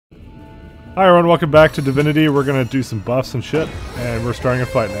Hi everyone, welcome back to Divinity. We're gonna do some buffs and shit, and we're starting a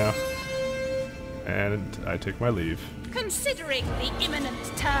fight now. And I take my leave. Considering the imminent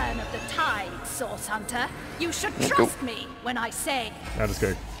turn of the tide, Source Hunter, you should trust me when I say... I'm just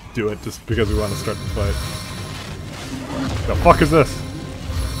gonna do it just because we want to start the fight. The fuck is this?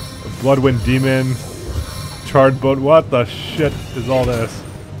 A Bloodwind Demon, Charred Boat, what the shit is all this?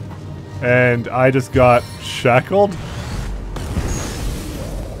 And I just got shackled?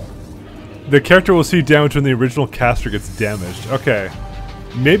 The character will see damage when the original caster gets damaged. Okay.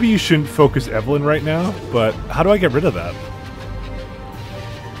 Maybe you shouldn't focus Evelyn right now, but how do I get rid of that?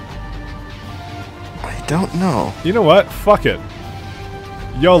 I don't know. You know what? Fuck it.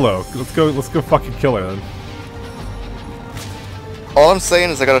 YOLO. Let's go fucking kill her then. All I'm saying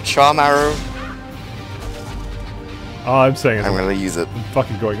is I got a charm arrow. All I'm saying is I'm gonna use it. I'm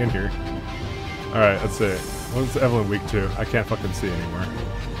fucking going in here. Alright, let's see. What's Evelyn weak to? I can't fucking see anymore.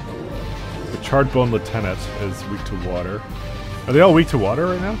 The Charred Bone Lieutenant is weak to water. Are they all weak to water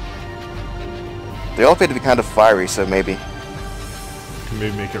right now? They all appear to be kind of fiery, so maybe. Can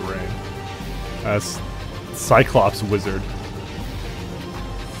maybe make it rain. Cyclops Wizard.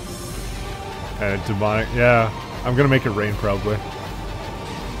 And Demonic. Yeah, I'm gonna make it rain probably.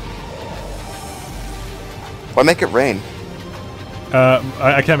 Why make it rain?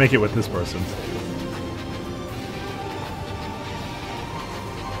 I can't make it with this person.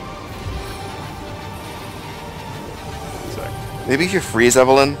 Maybe if you freeze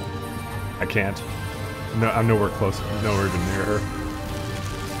Evelyn? I can't. No, I'm nowhere close. Nowhere even near her.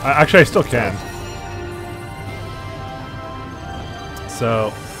 Actually, I still can.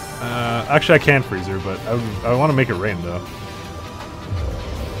 So, actually, I can freeze her, but I want to make it rain though.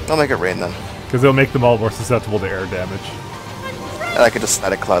 I'll make it rain then. Because it'll make them all more susceptible to air damage. And I could just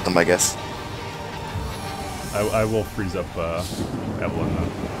static cloud them, I guess. I will freeze up Evelyn though.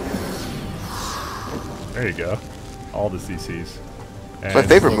 There you go. All the CCs. And my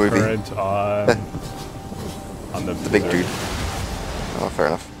favorite movie. Current on the big dude. Oh, fair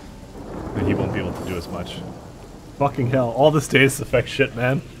enough. And he won't be able to do as much. Fucking hell! All the status effect shit,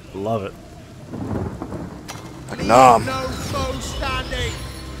 man. Love it. Like, nom.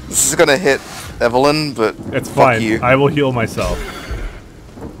 This is gonna hit Evelyn, but it's fuck fine. you. I will heal myself.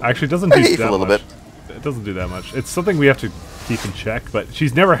 Actually, it doesn't do that a little much. bit. It doesn't do that much. It's something we have to keep in check, but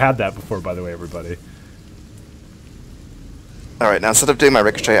she's never had that before, by the way, everybody. Alright, now instead of doing my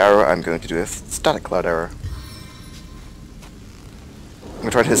ricochet arrow, I'm going to do a static cloud arrow. I'm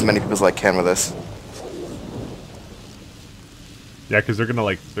gonna try to hit as many people as I can with this. Yeah, because they're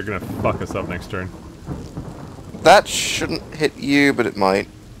gonna fuck us up next turn. That shouldn't hit you, but it might.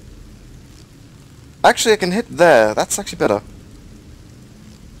 Actually, I can hit there. That's actually better.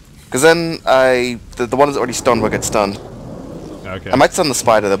 Because then the one that's already stunned will get stunned. Okay. I might stun the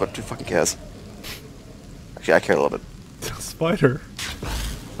spider though, but who fucking cares? Actually, I care a little bit. Spider.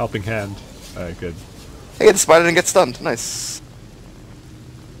 Helping hand. Alright, good. Hey, the spider didn't get stunned. Nice.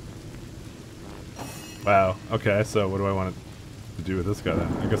 Wow. Okay, so what do I want to do with this guy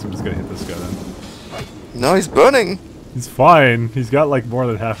then? I guess I'm just gonna hit this guy then. No, he's burning. He's fine. He's got like more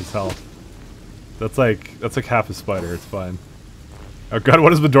than half his health. That's like half his spider. It's fine. Oh god,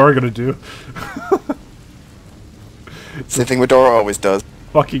 what is Medora gonna do? Same thing Medora always does.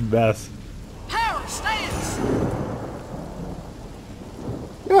 Fucking mess. Power stance!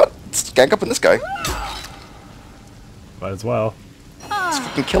 You know what? Let's gank up on this guy. Might as well. Let's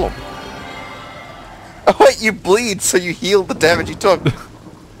fucking kill him. Oh wait, you bleed, so you heal the damage you took.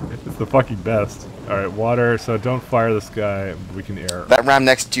 It's the fucking best. Alright, water, so don't fire this guy. We can air. That ram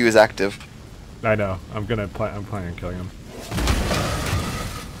next to you is active. I know. I'm planning on killing him.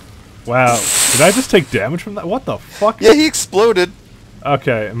 Wow. Did I just take damage from that? What the fuck? Yeah, he exploded.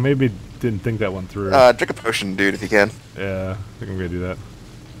 Okay, maybe didn't think that one through. Drink a potion, dude, if you can. Yeah, I think I'm gonna do that.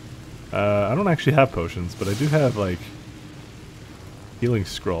 I don't actually have potions, but I do have, like, healing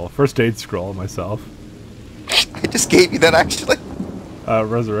scroll. First aid scroll myself. I just gave you that, actually.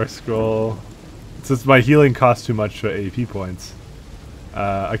 Resurrect scroll. Since my healing costs too much AP points,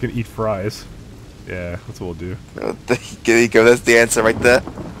 I can eat fries. Yeah, that's what we'll do. Oh, there you go, that's the answer right there.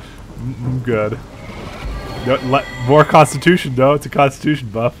 Good. No, more constitution, though. It's a constitution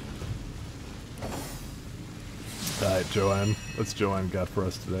buff. Alright, Joanne. What's Joanne got for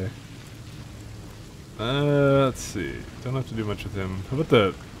us today? Let's see. Don't have to do much with him. How about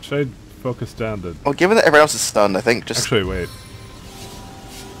the... Should I focus down the... Well, given that everyone else is stunned, I think just... Actually, wait.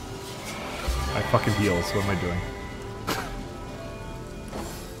 I fucking heal, so what am I doing?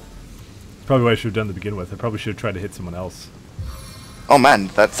 Probably what I should have done to begin with. I probably should have tried to hit someone else. Oh man,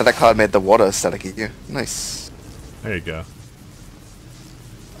 that static cloud made the water static at you. Nice. There you go.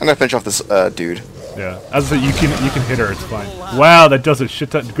 I'm gonna finish off this dude. Yeah. As I said, you can hit her. It's fine. Wow, that does a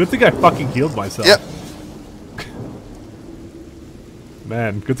shit ton. Good thing I fucking healed myself. Yep.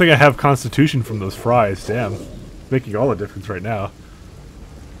 Man, good thing I have Constitution from those fries. Damn, making all the difference right now.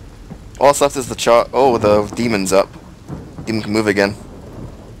 All that's left is the chart. Oh, the demon's up. Demon can move again.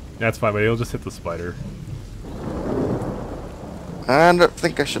 That's fine, but he'll just hit the spider. I don't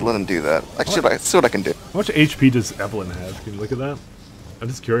think I should let him do that. Actually, let's see what I can do. How much HP does Evelyn have? Can you look at that? I'm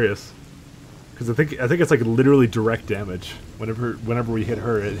just curious. Because I think it's like literally direct damage. Whenever we hit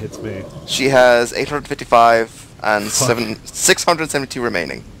her, it hits me. She has 855 and 672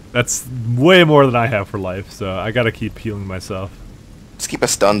 remaining. That's way more than I have for life, so I gotta keep healing myself. Just keep her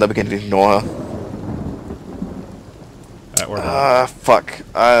stunned. I begin to ignore her. Or not. Fuck.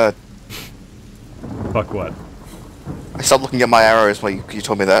 Fuck what? I stopped looking at my arrows while you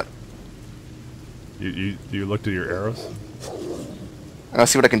told me that. You looked at your arrows? I'll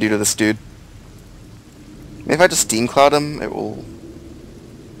see what I can do to this dude. Maybe if I just steam cloud him, it will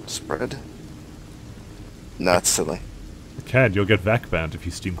spread. No, that's silly. You can. You'll get vac bound if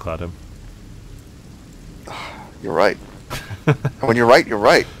you steam cloud him. You're right. When you're right, you're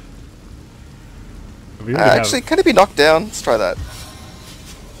right. Actually, can he be knocked down? Let's try that.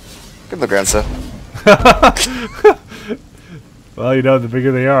 Give him the ground, sir. Well, you know, the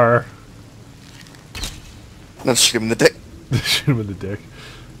bigger they are. Let's shoot him in the dick. Shoot him in the dick.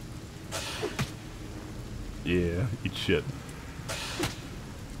 Yeah, eat shit.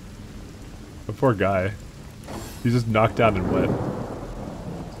 The poor guy. He's just knocked down and wet.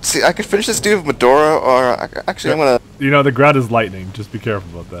 See, I could finish this dude with Medora, or actually, I'm gonna. You know, the ground is lightning. Just be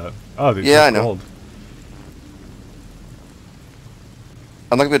careful about that. Oh, yeah, I know. Gold.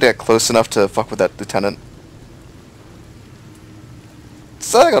 I'm not gonna get close enough to fuck with that lieutenant.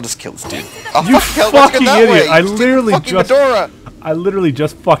 So I think I'll just kill this dude. Oh, You fucking idiot! Way? I literally just. Medora. I literally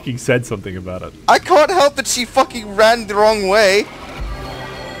just fucking said something about it. I can't help it. She fucking ran the wrong way.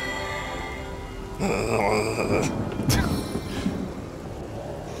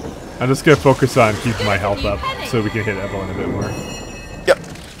 I'm just gonna focus on keeping my health up so we can hit Evelyn a bit more. Yep.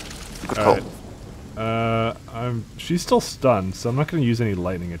 Good call. She's still stunned, so I'm not gonna use any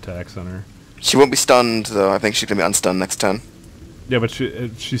lightning attacks on her. She won't be stunned though. I think she's gonna be unstunned next turn. Yeah, but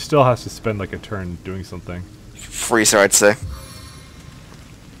she still has to spend like a turn doing something. Freeze her, I'd say.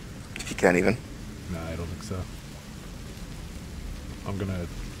 If you can even. Nah, I don't think so. I'm gonna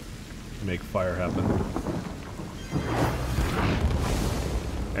make fire happen.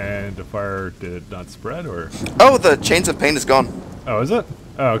 And the fire did not spread, or? Oh, the chains of pain is gone. Oh, is it?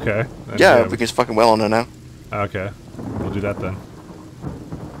 Oh, okay. Then yeah, we can just fucking well on her now. Okay, we'll do that then.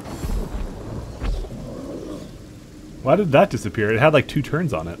 Why did that disappear? It had like 2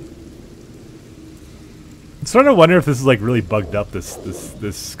 turns on it. I'm starting to wonder if this is like really bugged up,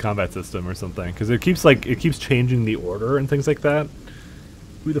 this combat system or something, because it keeps changing the order and things like that.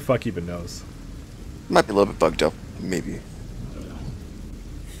 Who the fuck even knows? Might be a little bit bugged up, maybe.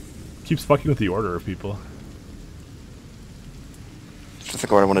 Keeps fucking with the order of people. Just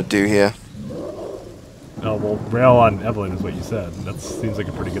think what I want to do here. Oh well, rail on Evelyn is what you said. That seems like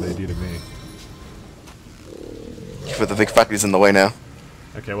a pretty good idea to me. But the big factory's in the way now.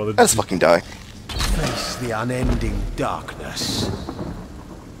 Okay, well, Let's fucking die. Face the unending darkness.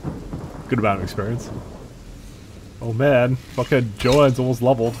 Good amount of experience. Oh man, fucking Joanne's almost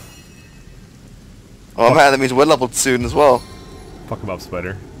leveled. Oh man, that means we're leveled soon as well. Fuck him up,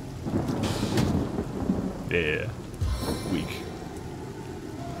 Spider. Yeah. Weak.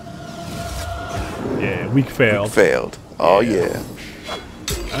 Yeah, weak failed. Weak failed. Oh yeah.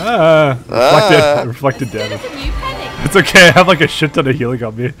 Reflected damage. It's okay, I have like a shit ton of healing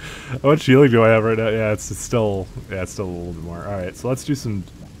on me. How much healing do I have right now? Yeah, it's still a little bit more. Alright, so let's do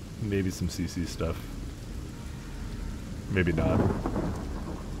maybe some CC stuff. Maybe not.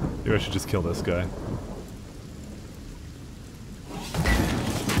 Maybe I should just kill this guy.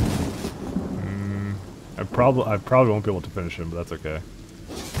 I probably won't be able to finish him, but that's okay.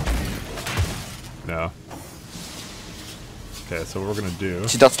 No. Okay, so what we're gonna do...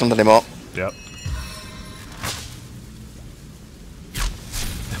 She does stunned anymore. Yep.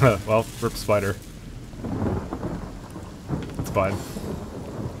 Well, rip spider. It's fine.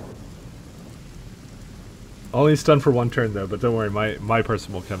 Only stunned for 1 turn though, but don't worry, my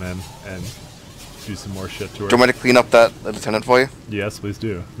person will come in and do some more shit to her. Do you want me to clean up that lieutenant for you? Yes, please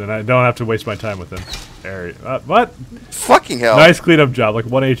do. Then I don't have to waste my time with him. There, what? Fucking hell! Nice cleanup job, like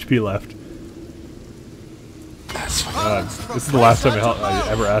 1 HP left. That's fucking This is the last time I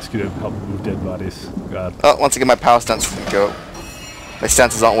ever asked you to help move dead bodies. God. Oh, once again my power stance doesn't go. My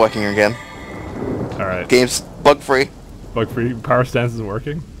stances aren't working again. Alright. Game's bug free. Bug free? Power stance isn't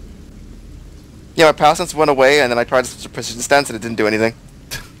working? Yeah, my power stance went away, and then I tried to switch to precision stance, and it didn't do anything.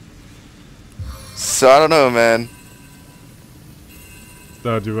 So I don't know, man.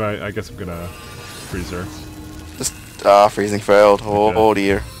 So do I guess I'm gonna freeze her. Just freezing failed. Oh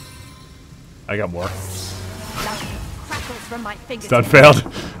dear. I got more. Crackles from my fingers. Stun failed.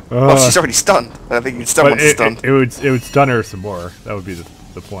 Oh, she's already stunned. I don't think you can stun once stunned. It would stun her some more. That would be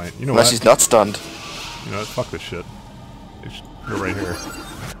the point. You know Unless what? she's not stunned. You know what? Fuck this shit. You're right here.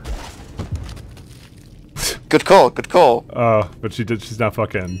 Good call. Good call. Oh, but she's not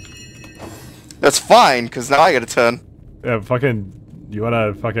fucking. That's fine, because now I get a turn. Yeah, fucking. You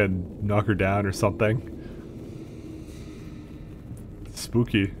wanna fucking knock her down or something?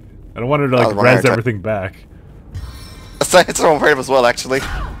 Spooky. I don't want her to like res everything back. That's what I'm afraid of as well, actually.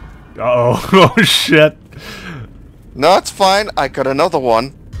 Uh-oh. Oh shit. No, it's fine. I got another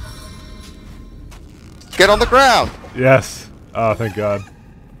one. Get on the ground. Yes. Oh, thank God.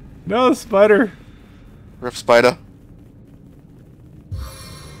 No, spider. Rip spider.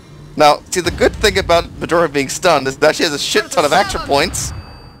 Now, see, the good thing about Medora being stunned is that she has a shit ton of action points.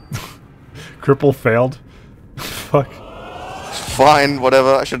 Cripple failed. Fuck. Fine,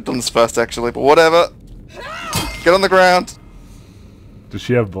 whatever. I should have done this first, actually, but whatever. Get on the ground. Does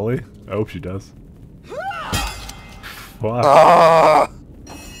she have bully? I hope she does. Fuck.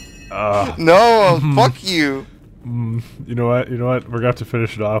 No, fuck you. You know what? You know what? We're gonna have to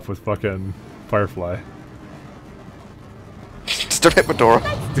finish it off with fucking Firefly. Just hit Medora.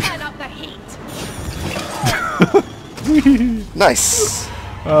 Turn up the heat. Nice.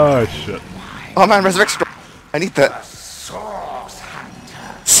 Oh shit. Oh man, resurrection. I need that.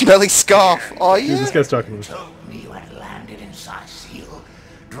 Smelly scarf. Oh Dude, yeah. this guy's talking to me. Told me you had landed in Seal,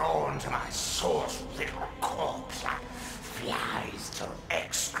 drawn to my source-riddled corpse like flies to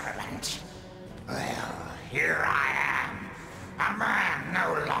excrement. Well, here I am. A man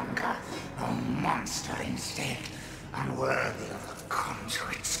no longer, a monster instead, unworthy of the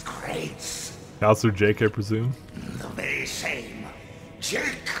conduit's grace. Counselor Jake, I presume. The very same.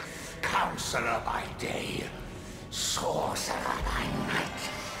 Jake, counselor by day, sorcerer by night,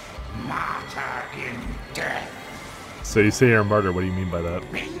 martyr in death. So you say you're a martyr, what do you mean by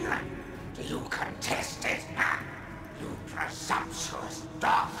that? Me? Do you contest it, huh? You presumptuous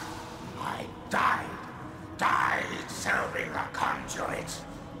dog. I died serving the conduit.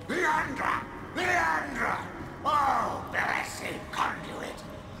 Leandra! Leandra! Oh, blessed conduit.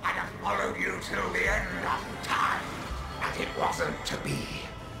 I'd have followed you till the end of time. But it wasn't to be.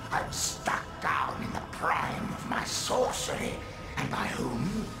 I was stuck down in the prime of my sorcery. And by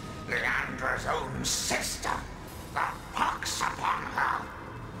whom? Leandra's own sister. The pox upon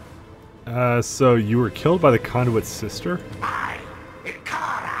her. So you were killed by the conduit's sister? I,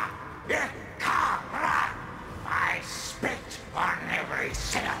 Ikara! Ikara! I spit on every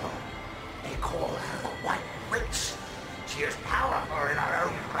syllable. They call her the White Witch. She is powerful in her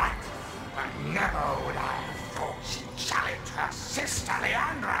own right, but never would I have thought she'd challenge her sister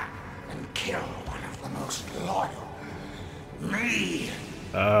Leandra and kill one of the most loyal. Me!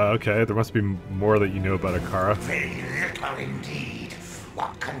 Okay, there must be more that you know about Akara. Very little indeed.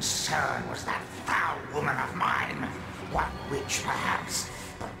 What concern was that foul woman of mine? What witch, perhaps?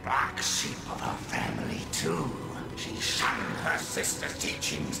 The black sheep of her family, too. She shunned her sister's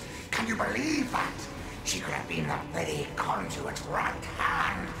teachings. Can you believe that? She could have been the very conduit's right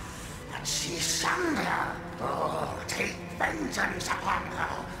hand. But she shunned her. Oh, take vengeance upon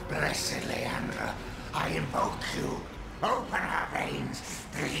her. Blessed Leandra, I invoke you. Open her veins,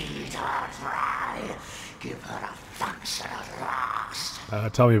 bleed her dry, give her a function at last.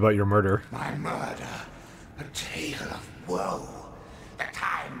 Tell me about your murder. My murder, a tale of woe. The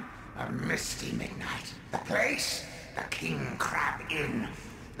time, a misty midnight. The place, the King Crab Inn.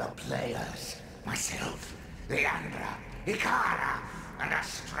 The players, myself, Leandra, Ikara, and a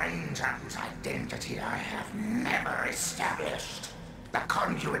stranger whose identity I have never established. The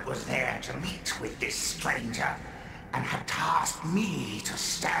conduit was there to meet with this stranger, and had tasked me to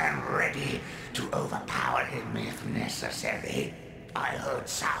stand ready to overpower him if necessary. I heard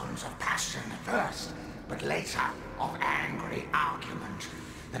sounds of passion at first, but later of angry argument.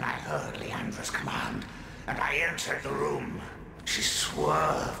 Then I heard Leandra's command, and I entered the room. She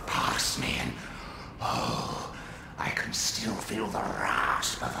swerved past me, and oh, I can still feel the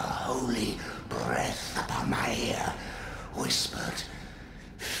rasp of her holy breath upon my ear. Whispered,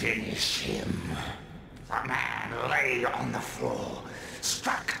 "Finish him." The man lay on the floor,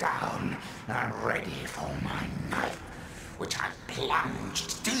 struck down and ready for my knife, which I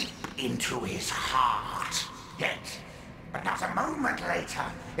plunged deep into his heart. Yet, but not a moment later,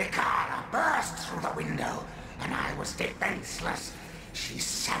 Ikara burst through the window, and I was defenseless. She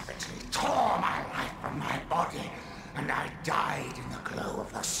savagely tore my and I died in the glow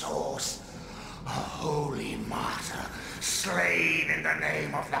of the source. A holy martyr, slain in the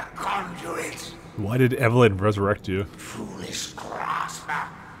name of the conduit. Why did Evelyn resurrect you? Foolish grasper.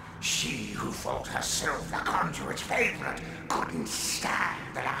 She who thought herself the conduit's favorite couldn't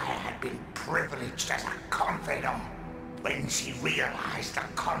stand that I had been privileged as a confidant. When she realized the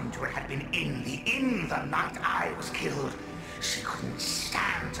conduit had been in the night I was killed, she couldn't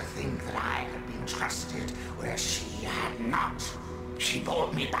stand to think that I had been trusted where she had not. She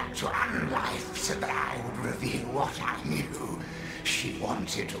brought me back to unlife so that I would reveal what I knew. She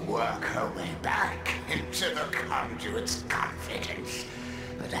wanted to work her way back into the conduit's confidence.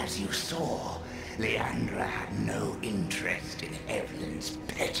 But as you saw, Leandra had no interest in Evelyn's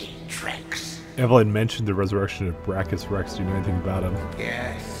petty tricks. Evelyn mentioned the resurrection of Brachus Rex. Do you know anything about him?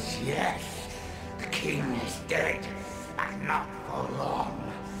 Yes, yes. The king is dead, and not for long.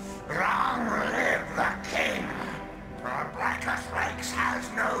 Long live the king! For Brachus Rex has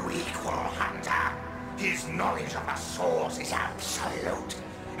no equal hunter. His knowledge of the source is absolute,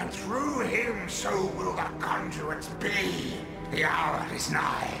 and through him so will the conduits be. The hour is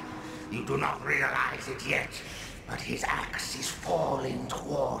nigh. You do not realize it yet, but his axe is falling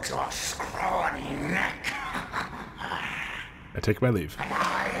towards your scrawny neck. I take my leave. And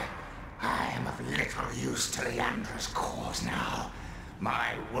I am of little use to Leandra's cause now.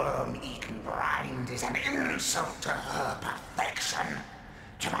 My worm-eaten rind is an insult to her perfection.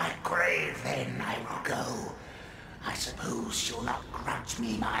 To my grave, then, I will go. I suppose she'll not grudge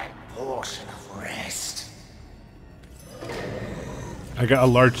me my portion of rest. I got a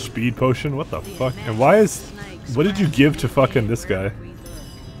large speed potion. What the fuck? And why is... What did you give to fucking this guy?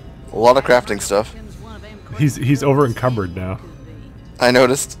 A lot of crafting stuff. He's over encumbered now. I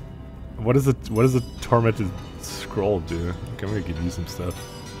noticed. What does the tormented scroll do? Okay, I'm gonna give you some stuff.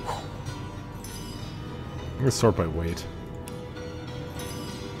 I'm gonna sort by weight.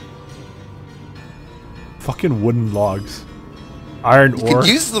 Fucking wooden logs. Iron You ore. can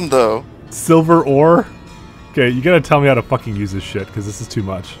use them though. Silver ore. Okay, you gotta tell me how to fucking use this shit, because this is too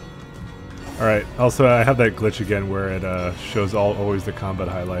much. Alright, also I have that glitch again where it shows always the combat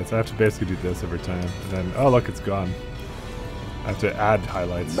highlights. I have to basically do this every time. And then, oh look, it's gone. I have to add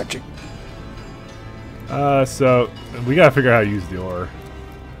highlights. Magic. So, we gotta figure out how to use the ore.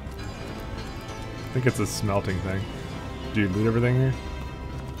 I think it's a smelting thing. Do you loot everything here?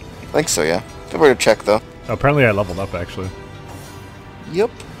 I think so, yeah. Feel free to check though. Oh, apparently I leveled up, actually.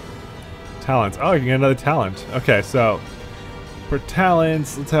 Yep. Talents. Oh, you can get another talent. Okay, so for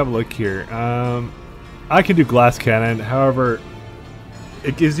talents, let's have a look here. I can do glass cannon. However,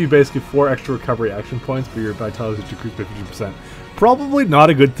 it gives you basically 4 extra recovery action points, but your vitality is decreased by 50%. Probably not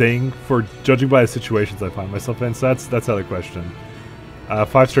a good thing for judging by the situations I find myself in. So that's out of the question.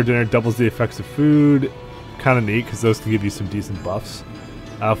 5-star dinner doubles the effects of food. Kind of neat because those can give you some decent buffs.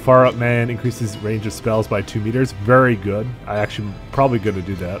 Far Up Man increases range of spells by 2 meters. Very good. I actually probably going to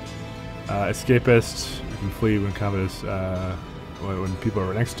do that. Escapist, you can flee when combat is when people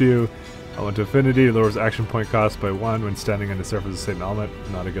are next to you. Element of Affinity lowers action point cost by 1 when standing on the surface of the same element.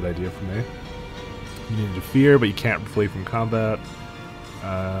 Not a good idea for me. You need to fear, but you can't flee from combat.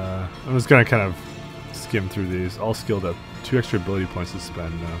 I'm just gonna kind of skim through these. All skilled up. 2 extra ability points to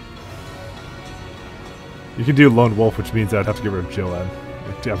spend now. You can do Lone Wolf, which means I'd have to get rid of Joanne.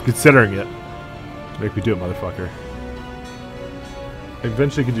 I'm considering it. Make me do it, motherfucker. I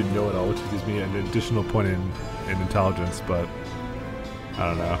eventually can do Know-It-All, which gives me an additional point in intelligence, but I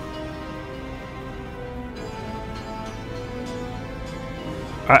don't know.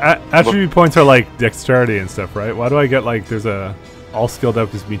 Attribute points are like dexterity and stuff, right? Why do I get like there's a all skilled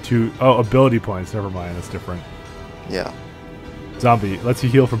up gives me 2 ability points? Never mind, that's different. Yeah. Zombie lets you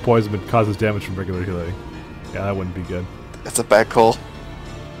heal from poison but causes damage from regular healing. Yeah, that wouldn't be good. That's a bad call.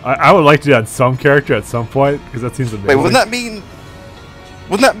 I would like to do that on some character at some point because that seems amazing. Wait, wouldn't that mean?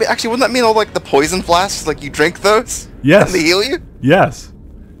 Wouldn't that mean all like the poison flasks? Like you drink those? Yes. And they heal you? Yes.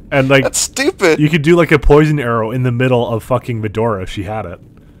 And like that's stupid. You could do like a poison arrow in the middle of fucking Medora if she had it.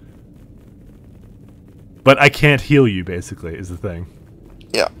 But I can't heal you, basically, is the thing.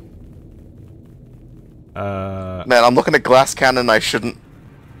 Yeah. Man, I'm looking at glass cannon. I shouldn't.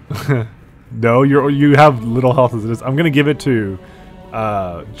 No, you have little health as it is. I'm gonna give it to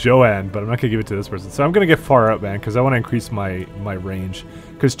Joanne, but I'm not gonna give it to this person. So I'm gonna get Far Out Man because I want to increase my range.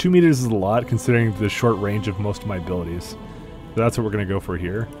 Because 2 meters is a lot considering the short range of most of my abilities. So that's what we're gonna go for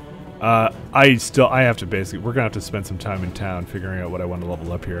here. I have to basically, we're gonna have to spend some time in town figuring out what I want to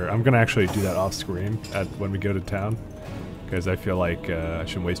level up here. I'm gonna actually do that off screen when we go to town, because I feel like I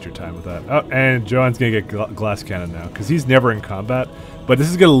shouldn't waste your time with that. Oh, and Joanne's gonna get glass cannon now, because he's never in combat, but this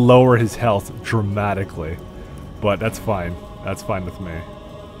is gonna lower his health dramatically. but that's fine. That's fine with me.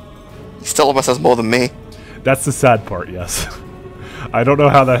 He still almost has more than me. That's the sad part, yes. I don't know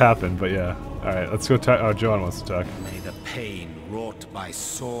how that happened, but yeah. Alright, let's go talk. Oh, Joan wants to talk. May the pain wrought by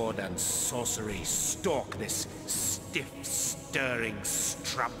sword and sorcery stalk this stiff, stirring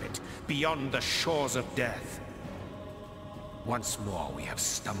strumpet beyond the shores of death. Once more we have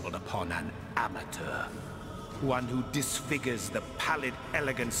stumbled upon an amateur. One who disfigures the pallid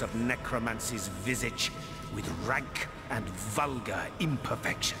elegance of necromancy's visage with rank and vulgar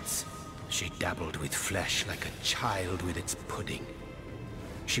imperfections. She dabbled with flesh like a child with its pudding.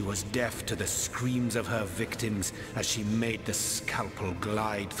 She was deaf to the screams of her victims as she made the scalpel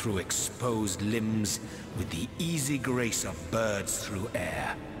glide through exposed limbs with the easy grace of birds through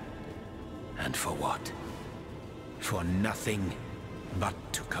air. And for what? For nothing but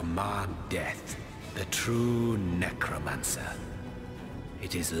to command death, the true necromancer.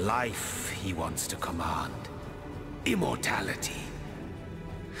 It is life he wants to command. Immortality.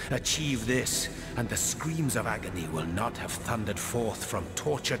 Achieve this, and the screams of agony will not have thundered forth from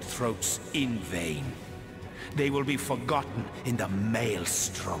tortured throats in vain. They will be forgotten in the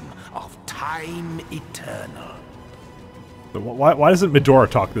maelstrom of time eternal. But why doesn't Medora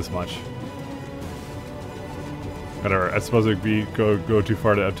talk this much? Whatever, I suppose it would be go too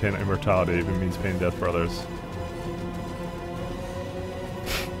far to obtain immortality if it means pain and death for others.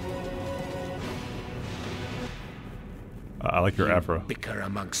 I like your afro. Bicker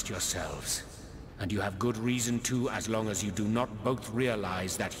amongst yourselves. And you have good reason to, as long as you do not both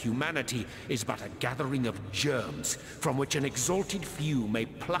realize that humanity is but a gathering of germs from which an exalted few may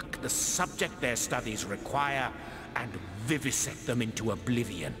pluck the subject their studies require and vivisect them into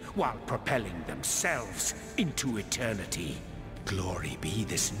oblivion while propelling themselves into eternity. Glory be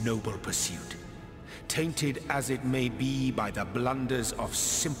this noble pursuit, tainted as it may be by the blunders of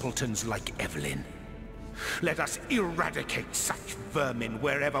simpletons like Evelyn. Let us eradicate such vermin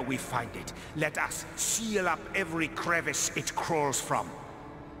wherever we find it. Let us seal up every crevice it crawls from.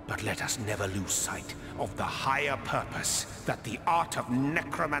 But let us never lose sight of the higher purpose that the art of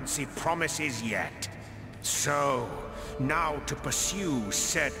necromancy promises yet. So, now to pursue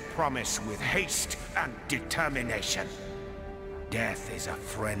said promise with haste and determination. Death is a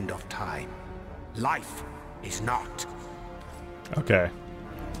friend of time. Life is not. Okay.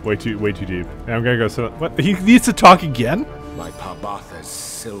 Way too deep. And I'm gonna go. So what? He needs to talk again. Like Parbatha's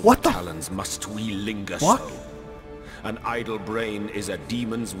silver talons must we linger so. An idle brain is a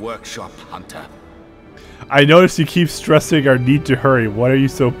demon's workshop, Hunter. I notice you keep stressing our need to hurry. Why are you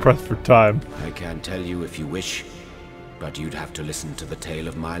so pressed for time? I can tell you if you wish, but you'd have to listen to the tale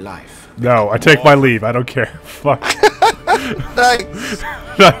of my life. No, I take my leave. I don't care. Fuck. Nice.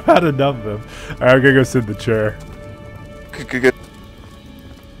 I've had enough of them. Alright, I'm gonna go sit in the chair. Good.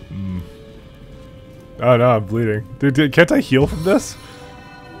 Oh no, I'm bleeding. Dude, can't I heal from this?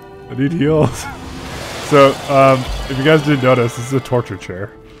 I need heals. So, if you guys didn't notice, this is a torture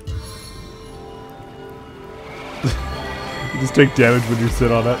chair. You just take damage when you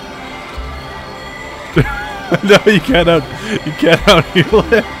sit on it. No, you can't out heal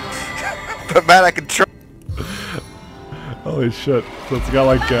it. But man, I can try. Holy shit. So it's got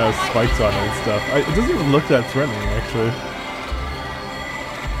like spikes on it and stuff. It doesn't even look that threatening, actually.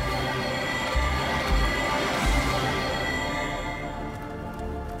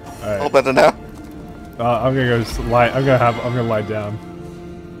 All All better now. I'm gonna go lie. I'm gonna lie down.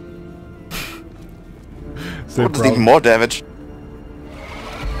 Does even more damage.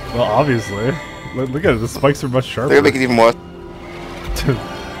 Well, obviously. Look at it. The spikes are much sharper. They're gonna make it even worse.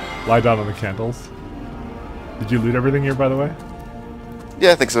 Lie down on the candles. Did you loot everything here, by the way?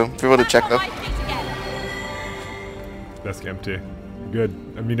 Yeah, I think so. If you want to check though. Desk empty. Good.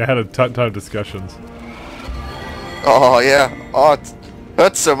 I mean, I had a ton of discussions. Oh yeah. Oh, it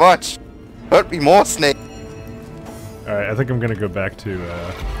hurts so much. Hurt me more, Snake. Alright, I think I'm gonna go back to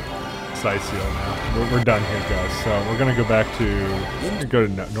Sightseal now. We're done here, guys. So we're gonna go back to... We're gonna go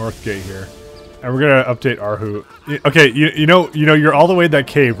to Northgate here. And we're gonna update Arhu. Okay, you know, you're all the way in that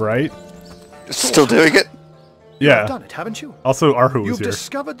cave, right? Still doing it? Yeah. You've done it, haven't you? Also, Arhu was You've here.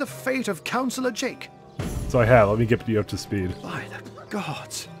 discovered the fate of Councillor Jake. So I have. Let me get you up to speed. By the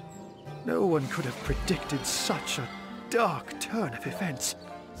gods. No one could have predicted such a dark turn of events.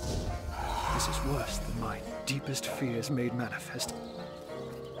 This is worse than my deepest fears made manifest.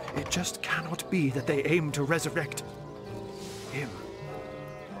 It just cannot be that they aim to resurrect him.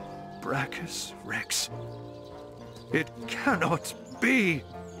 Brachus Rex. It cannot be!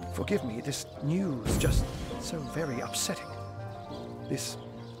 Forgive me, this news just so very upsetting. This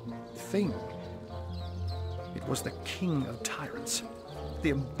thing. It was the king of tyrants,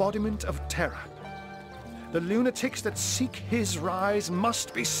 the embodiment of terror. The lunatics that seek his rise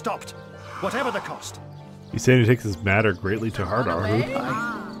must be stopped, whatever the cost. You saying he takes this matter greatly to heart, Arhu?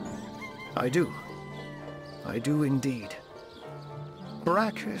 I do. I do indeed.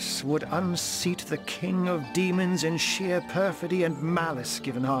 Brachus would unseat the king of demons in sheer perfidy and malice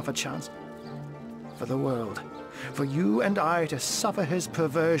given half a chance. For the world, for you and I to suffer his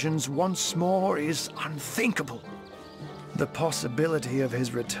perversions once more is unthinkable. The possibility of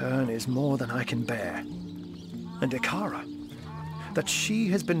his return is more than I can bear. And Ikara, that she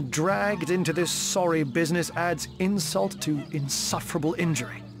has been dragged into this sorry business adds insult to insufferable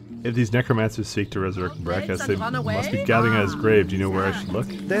injury. If these necromancers seek to resurrect Brachus, they must be gathering at his grave. Do you know where I should look?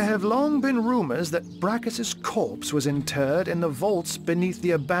 There have long been rumors that Brachus's corpse was interred in the vaults beneath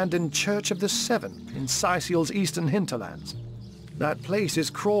the abandoned Church of the Seven in Sicil's eastern hinterlands. That place is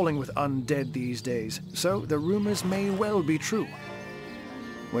crawling with undead these days, so the rumors may well be true.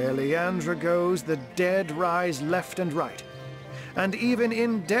 Where Leandra goes, the dead rise left and right. And even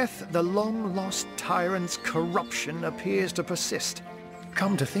in death, the long-lost tyrant's corruption appears to persist.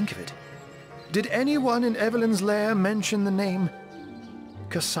 Come to think of it, did anyone in Evelyn's lair mention the name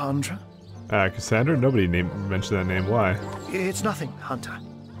Cassandra? Cassandra? Nobody mentioned that name. Why? It's nothing, Hunter.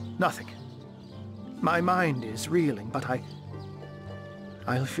 Nothing. My mind is reeling, but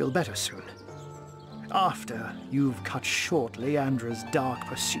I'll feel better soon. After you've cut short Leandra's dark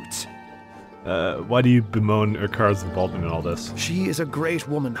pursuits. Why do you bemoan Ikara's involvement in all this? She is a great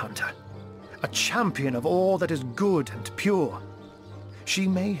woman, Hunter. A champion of all that is good and pure. She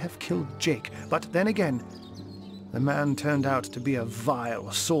may have killed Jake, but then again, the man turned out to be a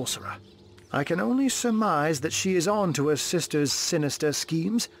vile sorcerer. I can only surmise that she is on to her sister's sinister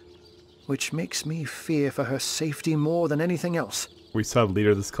schemes, which makes me fear for her safety more than anything else. We saw the leader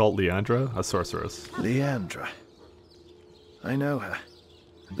of this cult, Leandra, a sorceress. Leandra. I know her,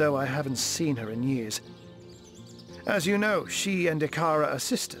 though I haven't seen her in years. As you know, she and Ikara are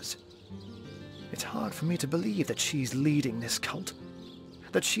sisters. It's hard for me to believe that she's leading this cult.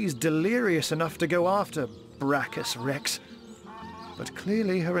 That she's delirious enough to go after Brachus Rex. But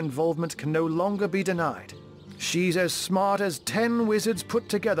clearly her involvement can no longer be denied. She's as smart as 10 wizards put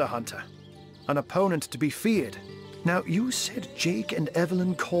together, Hunter. An opponent to be feared. Now, you said Jake and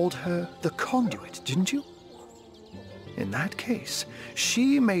Evelyn called her the Conduit, didn't you? In that case,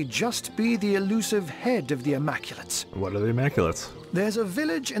 she may just be the elusive head of the Immaculates. What are the Immaculates? There's a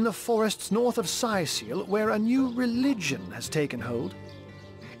village in the forests north of Sicil where a new religion has taken hold.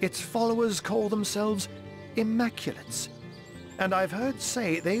 Its followers call themselves Immaculates, and I've heard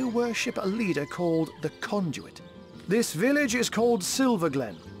say they worship a leader called the Conduit. This village is called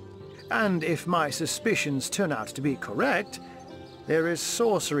Silverglen, and if my suspicions turn out to be correct, there is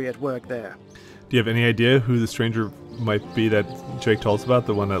sorcery at work there. Do you have any idea who the stranger might be that Jake told us about,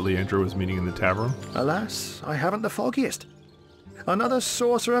 the one that Leandra was meeting in the tavern? Alas, I haven't the foggiest. Another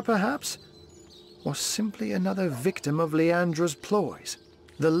sorcerer, perhaps? Or simply another victim of Leandra's ploys?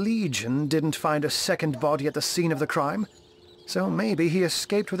 The Legion didn't find a second body at the scene of the crime, so maybe he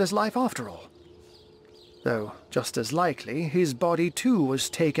escaped with his life after all. Though, just as likely, his body too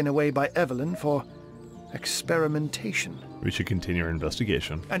was taken away by Evelyn for experimentation. We should continue our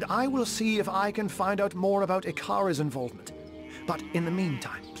investigation. And I will see if I can find out more about Ikara's involvement. But in the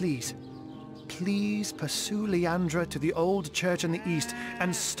meantime, please pursue Leandra to the old church in the east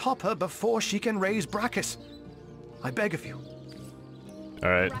and stop her before she can raise Brachus. I beg of you.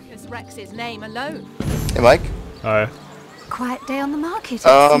 Alright. Brachus Rex's name alone. Hey, Mike. Hi. Quiet day on the market,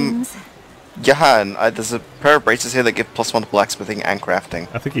 it seems. Jahan, there's a pair of braces here that give +1 to blacksmithing and crafting.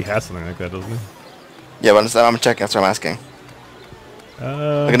 I think he has something like that, doesn't he? Yeah, but I'm checking, that's what I'm asking.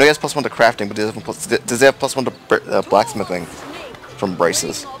 Like, I know he has +1 to crafting, but does he have +1 to blacksmithing from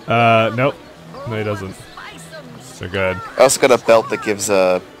braces? Nope. No, he doesn't. They're good. I also got a belt that gives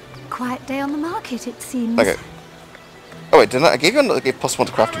Quiet day on the market, it seems. like a... Oh wait, didn't I gave you +1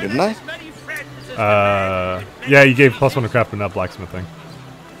 to crafting, didn't I? Yeah, you gave +1 to crafting, not blacksmithing.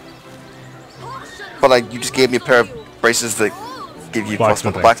 But like, you just gave me a pair of braces that give you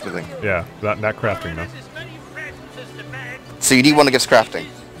 +1 to blacksmithing. Yeah, not crafting though. So you need one that gives crafting.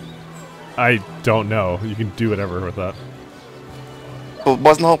 I don't know. You can do whatever with that. But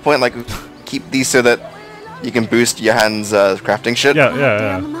wasn't the whole point like keep these so that you can boost Johan's crafting shit? Yeah, Day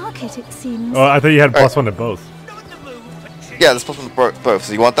on the market, it seems. Oh, I thought you had +1 to both. Yeah, there's +1 to both.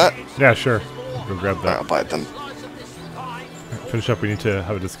 So you want that? Yeah, sure. Go grab that. Alright, I'll buy it then. Finish up. We need to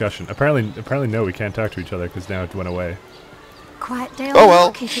have a discussion. Apparently, no. We can't talk to each other because now it went away. Quiet day on the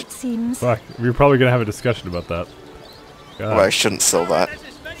market, it seems. Fuck. We were probably gonna have a discussion about that. God. Well, I shouldn't sell that.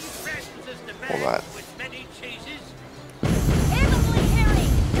 All that. Heavenly Harry,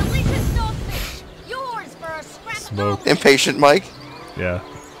 delicious dogfish, yours for smoke. Impatient Mike. Yeah.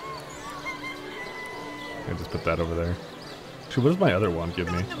 I just put that over there. Actually, what does my other one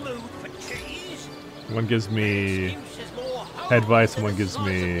give me? One gives me head vice, and one gives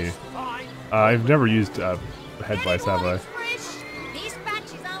me. I've never used head vice, have I?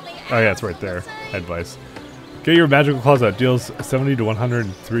 Oh yeah, it's right there. Head vice. Get your magical claws out. Deals 70 to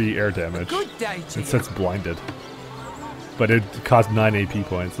 103 air damage. It sets blinded. But it costs 9 AP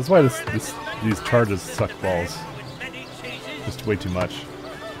points. That's why these charges suck balls. Just way too much.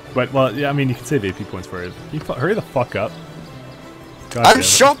 But, well, yeah, I mean, you can save AP points for it. Hurry the fuck up. God I'm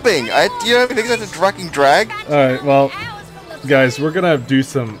shopping! Do you have anything that's a fucking drag? Alright, well, guys, we're gonna do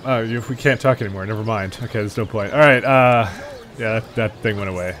some... if we can't talk anymore, never mind. Okay, there's no point. Alright, yeah, that thing went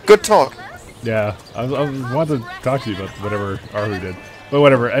away. Good talk. Yeah, I wanted to talk to you about whatever Aru did. But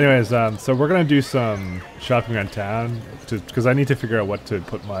whatever, anyways, so we're gonna do some shopping around town, because I need to figure out what to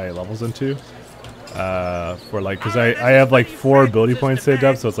put my levels into. For like, because I have like 4 ability points saved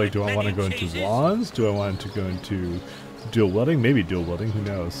up, so it's like, do I want to go into wands? Do I want to go into dual wielding? Maybe dual wielding, who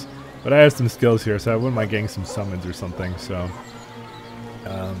knows? But I have some skills here, so I wouldn't mind getting some summons or something. So,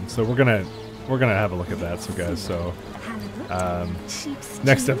 so we're gonna have a look at that. So guys, so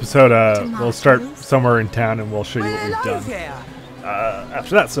next episode, we'll start somewhere in town and we'll show you what we've done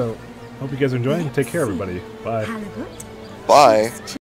after that. So hope you guys are enjoying. Take care, everybody. Bye. Bye.